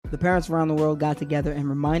The parents around the world got together and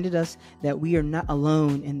reminded us that we are not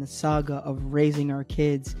alone in the saga of raising our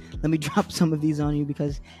kids. Let me drop some of these on you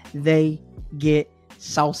because they get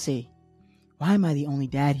saucy. Why am I the only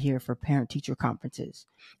dad here for parent-teacher conferences?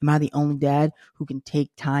 Am I the only dad who can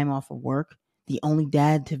take time off of work? The only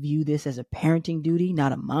dad to view this as a parenting duty,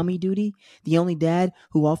 not a mommy duty? The only dad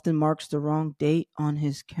who often marks the wrong date on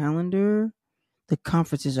his calendar? The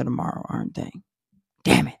conferences are tomorrow, aren't they?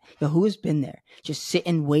 Damn it. Yo, who has been there? Just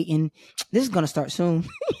sitting, waiting. This is going to start soon.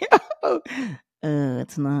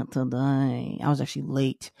 It's not today. I was actually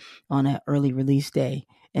late on that early release day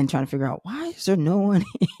and trying to figure out why is there no one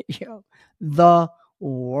here? Yo, the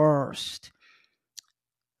worst.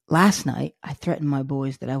 Last night, I threatened my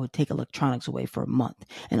boys that I would take electronics away for a month,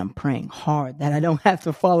 and I'm praying hard that I don't have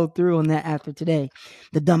to follow through on that after today.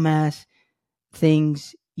 The dumbass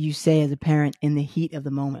things you say as a parent in the heat of the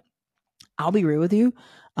moment. I'll be real with you.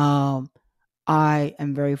 I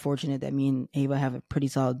am very fortunate that me and Ava have a pretty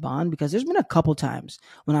solid bond because there's been a couple times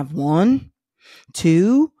when I've won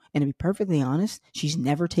 2, and to be perfectly honest, she's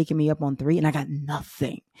never taken me up on 3, and I got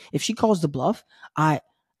nothing. If she calls the bluff, I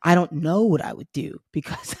don't know what I would do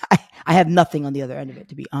because I have nothing on the other end of it,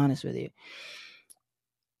 to be honest with you.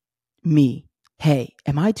 Me, hey,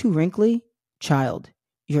 am I too wrinkly? Child,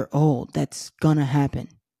 you're old. That's gonna happen.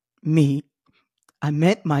 Me, I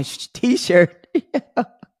meant my t-shirt.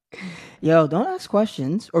 Yo, don't ask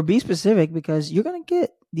questions or be specific because you're going to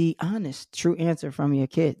get the honest, true answer from your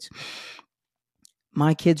kids.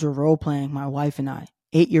 My kids were role-playing, my wife and I.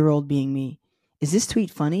 8-year-old being me. Is this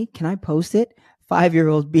tweet funny? Can I post it?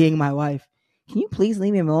 5-year-old being my wife. Can you please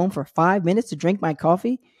leave me alone for 5 minutes to drink my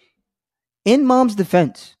coffee? In mom's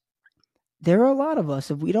defense, there are a lot of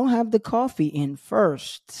us, if we don't have the coffee in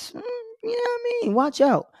first, you know what I mean? Watch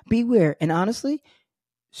out. Beware. And honestly,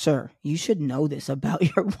 sir, you should know this about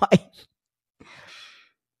your wife.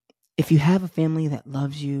 If you have a family that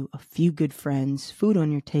loves you, a few good friends, food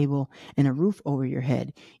on your table, and a roof over your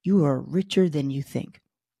head, you are richer than you think.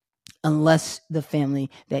 Unless the family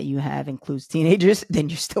that you have includes teenagers, then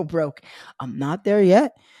you're still broke. I'm not there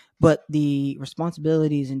yet, but the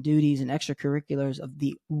responsibilities and duties and extracurriculars of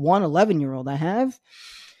the 11-year-old I have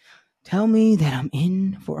tell me that I'm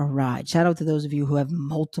in for a ride. Shout out to those of you who have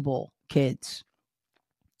multiple kids.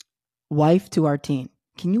 Wife to our teen.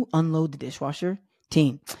 Can you unload the dishwasher?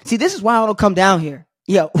 Teen. See, this is why I don't come down here.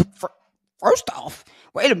 Yo, first off,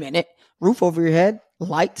 wait a minute. Roof over your head,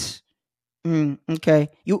 lights. Okay.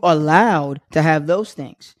 You allowed to have those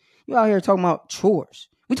things. You out here talking about chores.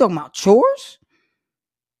 We talking about chores?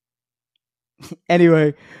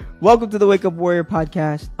 Anyway, welcome to the Wake Up Warrior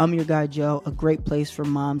podcast. I'm your guy, Joe, a great place for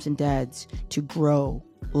moms and dads to grow,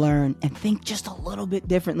 learn, and think just a little bit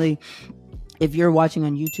differently. If you're watching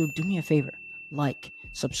on YouTube, do me a favor. Like,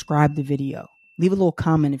 subscribe the video. Leave a little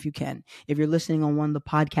comment if you can. If you're listening on one of the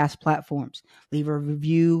podcast platforms, leave a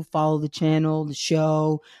review, follow the channel, the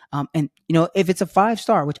show. And, you know, if it's a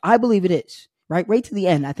 5-star, which I believe it is, right to the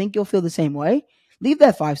end, I think you'll feel the same way. Leave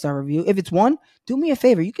that 5-star review. If it's 1, do me a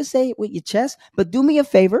favor. You can say it with your chest, but do me a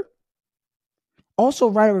favor. Also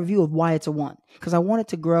write a review of why it's a 1, because I want it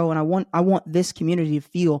to grow and I want this community to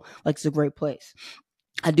feel like it's a great place.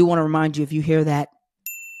 I do want to remind you, if you hear that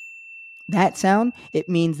sound, it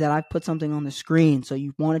means that I've put something on the screen. So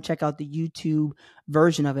you want to check out the YouTube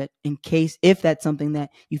version of it if that's something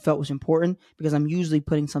that you felt was important, because I'm usually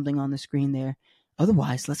putting something on the screen there.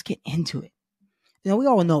 Otherwise, let's get into it. You know, we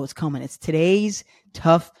all know what's coming. It's today's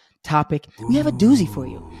tough topic. We have a doozy for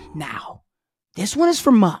you. Now, this one is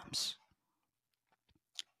for moms.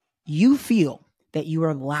 You feel that you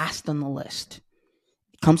are last on the list.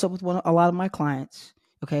 It comes up with a lot of my clients.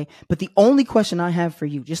 Okay. But the only question I have for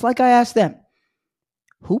you, just like I asked them,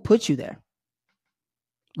 who put you there?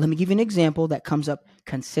 Let me give you an example that comes up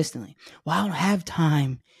consistently. Well, I don't have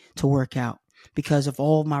time to work out because of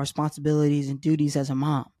all of my responsibilities and duties as a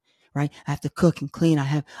mom, right? I have to cook and clean. I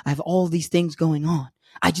have all these things going on.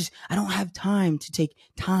 I don't have time to take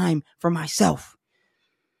time for myself.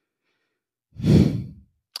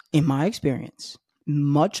 In my experience,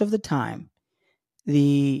 much of the time,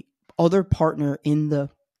 the other partner in the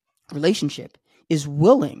relationship is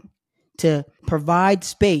willing to provide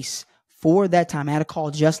space for that time. I had a call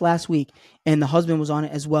just last week and the husband was on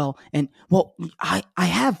it as well. And well, I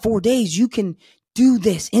have 4 days. You can do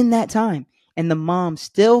this in that time. And the mom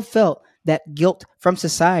still felt that guilt from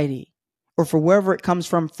society or for wherever it comes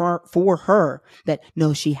from for her, that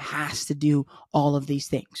no, she has to do all of these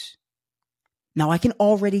things. Now I can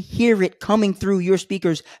already hear it coming through your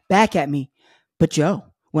speakers back at me. But Joe,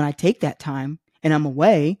 when I take that time and I'm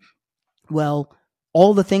away, well,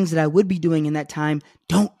 all the things that I would be doing in that time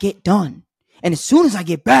don't get done. And as soon as I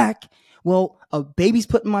get back, well, a baby's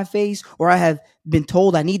put in my face, or I have been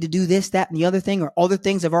told I need to do this, that, and the other thing, or other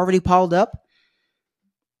things have already piled up.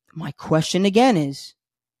 My question again is,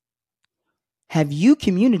 have you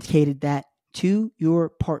communicated that to your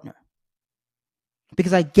partner?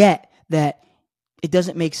 Because I get that it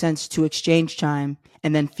doesn't make sense to exchange time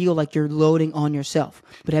and then feel like you're loading on yourself.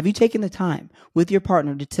 But have you taken the time with your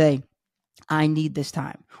partner to say, I need this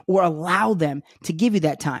time, or allow them to give you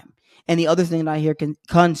that time? And the other thing that I hear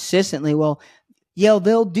consistently, well, yeah,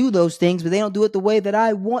 they'll do those things, but they don't do it the way that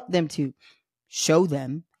I want them to. Show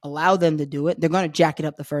them, allow them to do it. They're going to jack it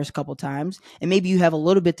up the first couple times. And maybe you have a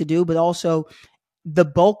little bit to do, but also the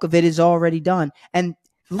bulk of it is already done. And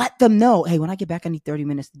let them know, hey, when I get back, I need 30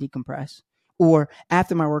 minutes to decompress. Or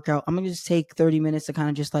after my workout, I'm going to just take 30 minutes to kind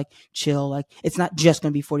of just like chill. Like, it's not just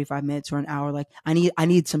going to be 45 minutes or an hour. Like, I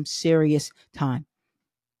need some serious time.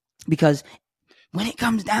 Because when it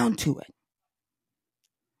comes down to it,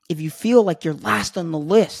 if you feel like you're last on the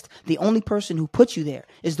list, the only person who put you there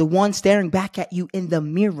is the one staring back at you in the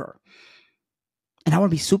mirror. And I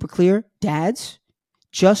want to be super clear, dads,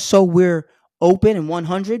 just so we're open and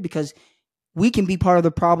 100, because we can be part of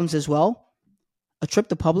the problems as well. A trip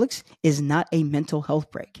to Publix is not a mental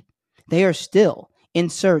health break. They are still in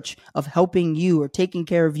search of helping you or taking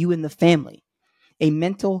care of you and the family. A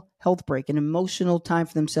mental health break, an emotional time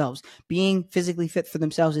for themselves, being physically fit for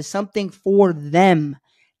themselves is something for them,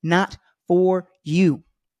 not for you.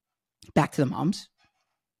 Back to the moms.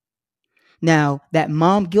 Now, that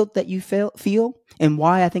mom guilt that you feel, and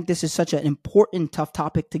why I think this is such an important, tough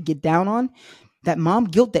topic to get down on, that mom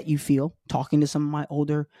guilt that you feel, talking to some of my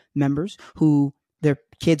older members who their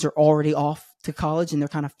kids are already off to college and they're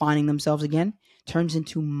kind of finding themselves again, turns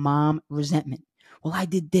into mom resentment. Well, I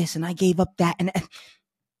did this and I gave up that, and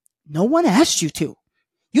no one asked you to.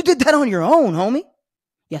 You did that on your own, homie.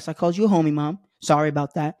 Yes, I called you a homie, mom. Sorry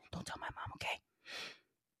about that. Don't tell my mom, okay?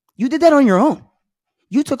 You did that on your own.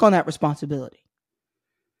 You took on that responsibility.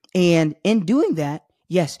 And in doing that,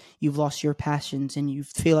 yes, you've lost your passions and you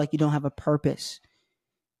feel like you don't have a purpose.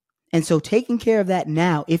 And so taking care of that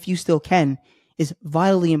now, if you still can, is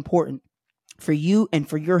vitally important for you and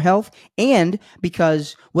for your health. And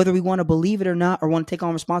because whether we want to believe it or not, or want to take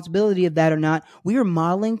on responsibility of that or not, we are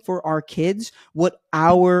modeling for our kids what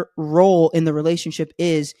our role in the relationship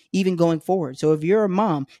is, even going forward. So if you're a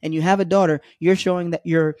mom and you have a daughter, you're showing that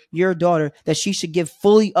your daughter that she should give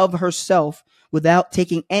fully of herself without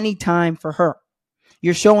taking any time for her.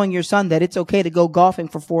 You're showing your son that it's okay to go golfing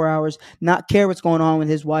for 4 hours, not care what's going on with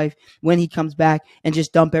his wife when he comes back, and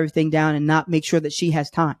just dump everything down and not make sure that she has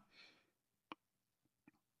time.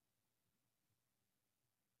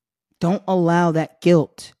 Don't allow that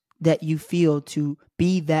guilt that you feel to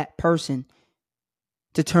be that person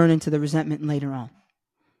to turn into the resentment later on.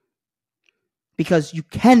 Because you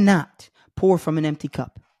cannot pour from an empty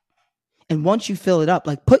cup. And once you fill it up,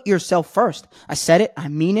 like, put yourself first. I said it. I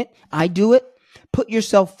mean it. I do it. Put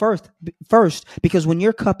yourself first, because when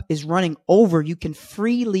your cup is running over, you can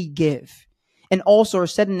freely give. And also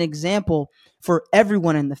set an example for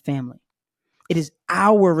everyone in the family. It is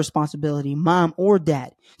our responsibility, mom or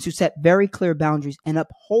dad, to set very clear boundaries and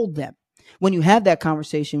uphold them. When you have that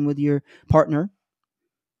conversation with your partner,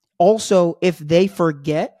 also, if they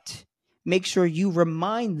forget, make sure you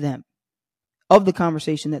remind them of the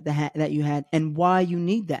conversation that you had and why you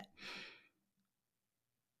need that.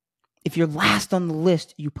 If you're last on the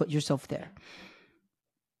list, you put yourself there.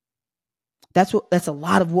 That's a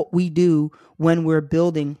lot of what we do when we're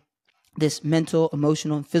building this mental,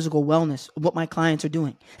 emotional, and physical wellness, what my clients are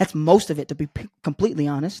doing. That's most of it, to be completely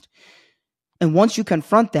honest. And once you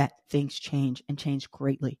confront that, things change, and change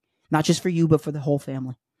greatly. Not just for you, but for the whole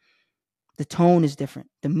family. The tone is different.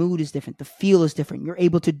 The mood is different. The feel is different. You're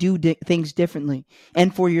able to do things differently,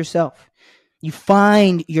 and for yourself. You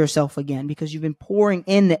find yourself again because you've been pouring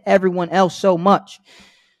into everyone else so much.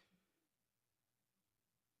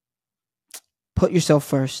 Put yourself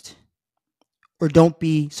first. Or don't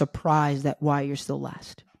be surprised at why you're still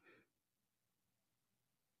last.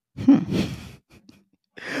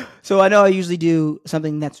 So I know I usually do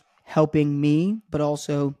something that's helping me, but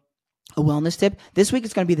also a wellness tip. This week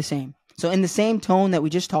it's going to be the same. So in the same tone that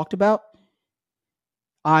we just talked about,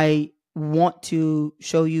 I want to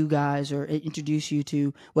show you guys or introduce you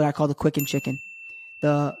to what I call the Quick and Chicken.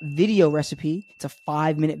 The video recipe, it's a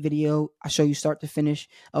 5-minute video. I show you start to finish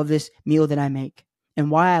of this meal that I make. And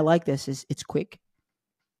why I like this is it's quick,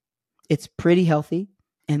 it's pretty healthy,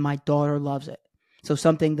 and my daughter loves it. So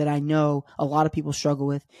something that I know a lot of people struggle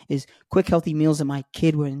with is quick, healthy meals that my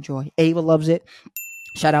kid would enjoy. Ava loves it.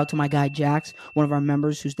 Shout out to my guy, Jax, one of our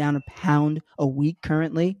members who's down a pound a week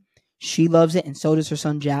currently. She loves it, and so does her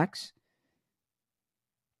son, Jax.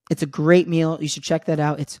 It's a great meal. You should check that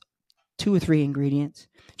out. It's 2 or 3 ingredients.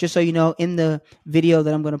 Just so you know, in the video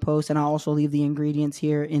that I'm going to post, and I'll also leave the ingredients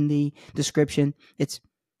here in the description, it's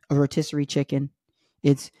a rotisserie chicken.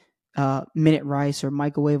 It's minute rice or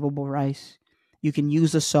microwavable rice. You can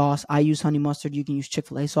use a sauce. I use honey mustard. You can use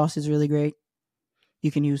Chick-fil-A sauce. It's really great. You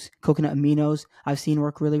can use coconut aminos. I've seen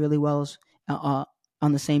work really, really well on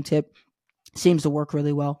the same tip. Seems to work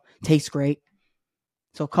really well. Tastes great.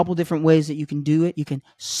 So a couple different ways that you can do it. You can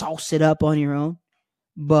sauce it up on your own,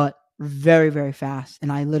 but very, very fast.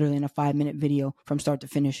 And I literally, in a 5-minute video from start to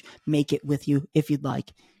finish, make it with you if you'd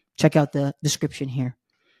like. Check out the description here.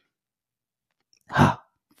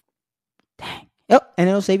 Dang. Yep. And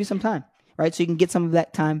it'll save you some time, right? So you can get some of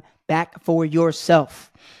that time back for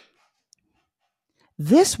yourself.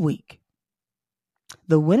 This week,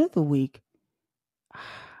 the win of the week,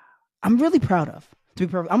 I'm really proud of. To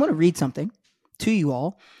be perfect, I'm going to read something to you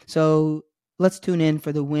all. So let's tune in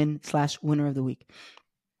for the win/winner of the week.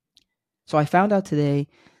 So I found out today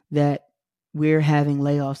that we're having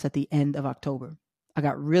layoffs at the end of October. I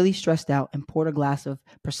got really stressed out and poured a glass of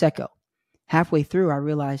Prosecco. Halfway through, I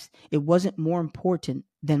realized it wasn't more important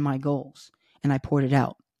than my goals, and I poured it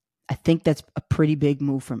out. I think that's a pretty big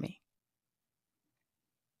move for me.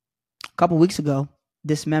 A couple weeks ago,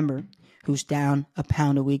 this member, who's down a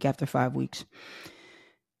pound a week after 5 weeks,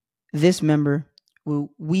 this member,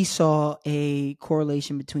 we saw a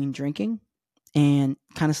correlation between drinking and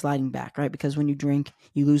kind of sliding back, right? Because when you drink,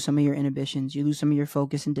 you lose some of your inhibitions, you lose some of your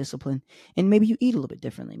focus and discipline, and maybe you eat a little bit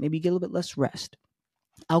differently. Maybe you get a little bit less rest.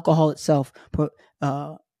 Alcohol itself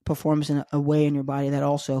performs in a way in your body that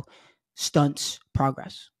also stunts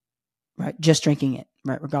progress, right? Just drinking it,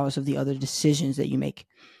 right? Regardless of the other decisions that you make.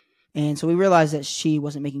 And so we realized that she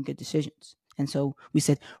wasn't making good decisions. And so we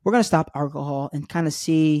said, we're going to stop alcohol and kind of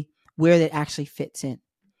see where that actually fits in.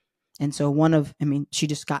 And so she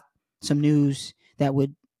just got some news that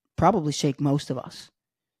would probably shake most of us.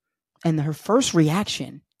 And her first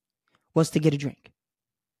reaction was to get a drink.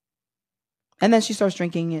 And then she starts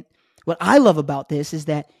drinking it. What I love about this is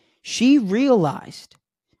that she realized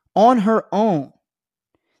on her own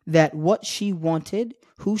that what she wanted,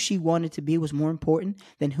 who she wanted to be, was more important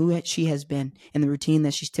than who she has been in the routine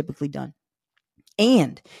that she's typically done.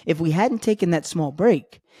 And if we hadn't taken that small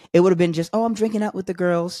break, it would have been just, I'm drinking out with the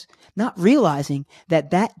girls, not realizing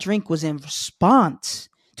that that drink was in response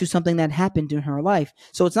to something that happened in her life.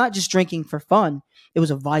 So it's not just drinking for fun. It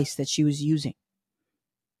was a vice that she was using.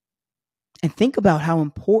 And think about how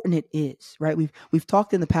important it is, right? We've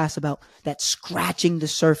talked in the past about that scratching the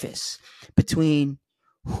surface between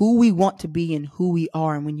who we want to be and who we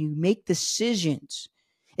are. And when you make decisions,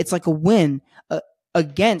 it's like a win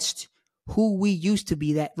against who we used to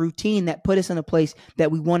be, that routine that put us in a place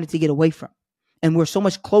that we wanted to get away from. And we're so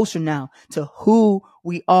much closer now to who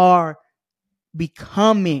we are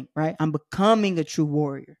becoming, right? I'm becoming a true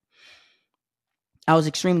warrior. I was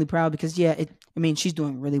extremely proud because, she's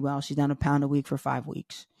doing really well. She's down a pound a week for 5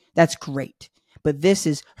 weeks. That's great. But this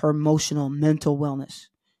is her emotional, mental wellness.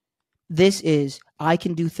 This is, I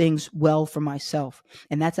can do things well for myself.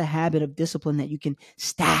 And that's a habit of discipline that you can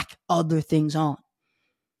stack other things on.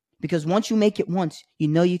 Because once you make it once, you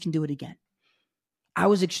know you can do it again. I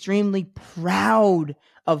was extremely proud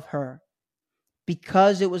of her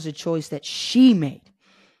because it was a choice that she made.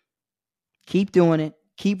 Keep doing it.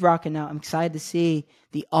 Keep rocking out. I'm excited to see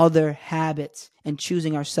the other habits and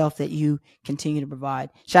choosing ourselves that you continue to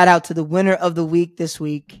provide. Shout out to the winner of the week this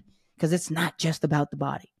week, because it's not just about the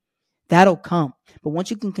body. That'll come. But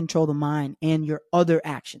once you can control the mind and your other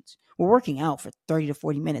actions, we're working out for 30 to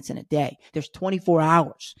 40 minutes in a day. There's 24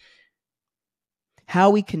 hours.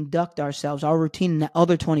 How we conduct ourselves, our routine in the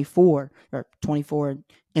other 23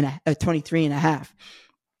 and a half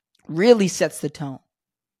really sets the tone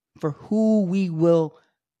for who we will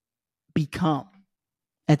become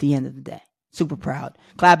at the end of the day. Super proud.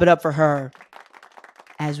 Clap it up for her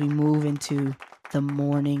as we move into the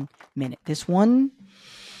morning minute. This one,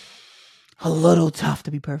 a little tough,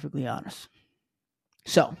 to be perfectly honest.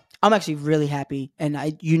 So I'm actually really happy. And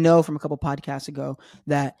from a couple podcasts ago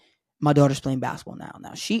that my daughter's playing basketball now.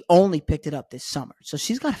 Now, she only picked it up this summer. So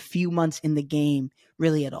she's got a few months in the game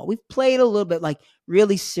really at all. We've played a little bit, like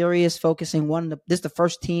really serious, focusing. This is the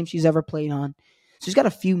first team she's ever played on. So she's got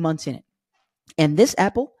a few months in it. And this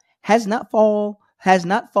apple has not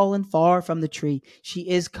fallen far from the tree. She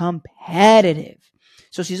is competitive.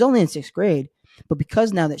 So she's only in 6th grade. But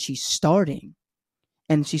because now that she's starting,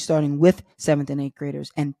 and she's starting with 7th and 8th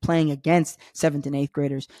graders and playing against 7th and 8th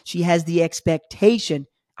graders, she has the expectation,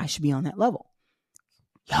 I should be on that level.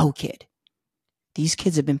 Yo, kid, These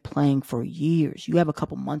kids have been playing for years. You have a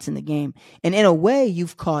couple months in the game. And in a way,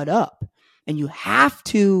 you've caught up. And you have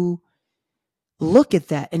to look at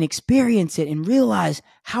that and experience it and realize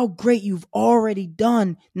how great you've already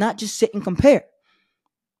done, not just sit and compare.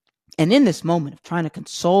 And in this moment of trying to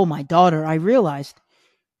console my daughter, I realized,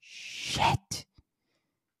 shit,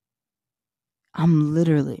 I'm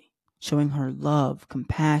literally showing her love,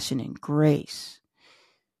 compassion, and grace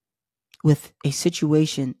with a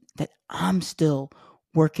situation that I'm still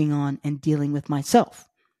working on and dealing with myself.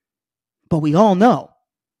 But we all know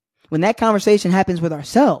when that conversation happens with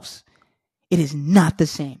ourselves, it is not the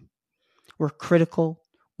same. We're critical.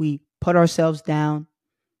 We put ourselves down.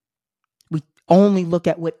 We only look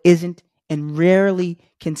at what isn't and rarely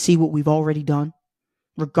can see what we've already done,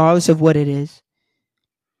 regardless of what it is.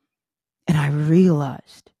 And I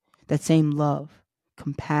realized that same love,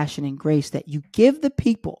 compassion, and grace that you give the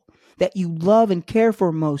people that you love and care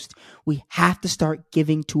for most, we have to start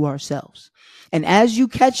giving to ourselves. And as you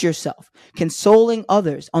catch yourself consoling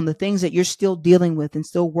others on the things that you're still dealing with and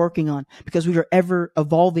still working on, because we are ever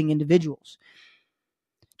evolving individuals,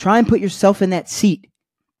 try and put yourself in that seat.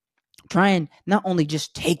 Try and not only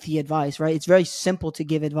just take the advice, right? It's very simple to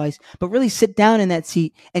give advice, but really sit down in that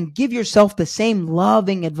seat and give yourself the same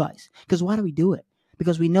loving advice. Because why do we do it?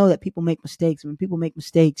 Because we know that people make mistakes. And when people make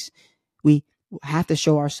mistakes, we have to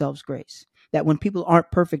show ourselves grace. That when people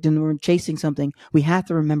aren't perfect and we're chasing something, we have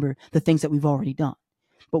to remember the things that we've already done.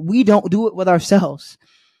 But we don't do it with ourselves.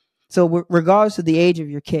 So regardless of the age of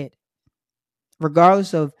your kid,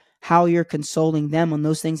 regardless of how you're consoling them on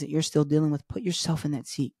those things that you're still dealing with, put yourself in that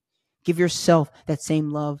seat. Give yourself that same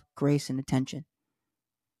love, grace, and attention.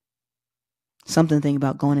 Something to think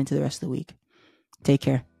about going into the rest of the week. Take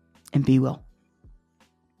care and be well.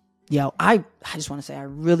 Yo, I just want to say I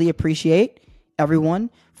really appreciate everyone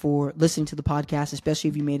for listening to the podcast, especially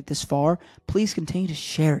if you made it this far. Please continue to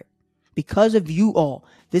share it. Because of you all,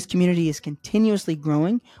 this community is continuously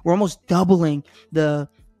growing. We're almost doubling the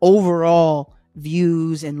overall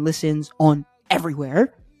views and listens on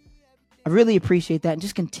everywhere. I really appreciate that, and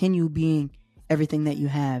just continue being everything that you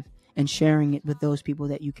have and sharing it with those people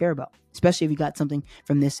that you care about, especially if you got something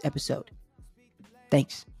from this episode.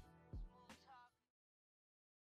 Thanks.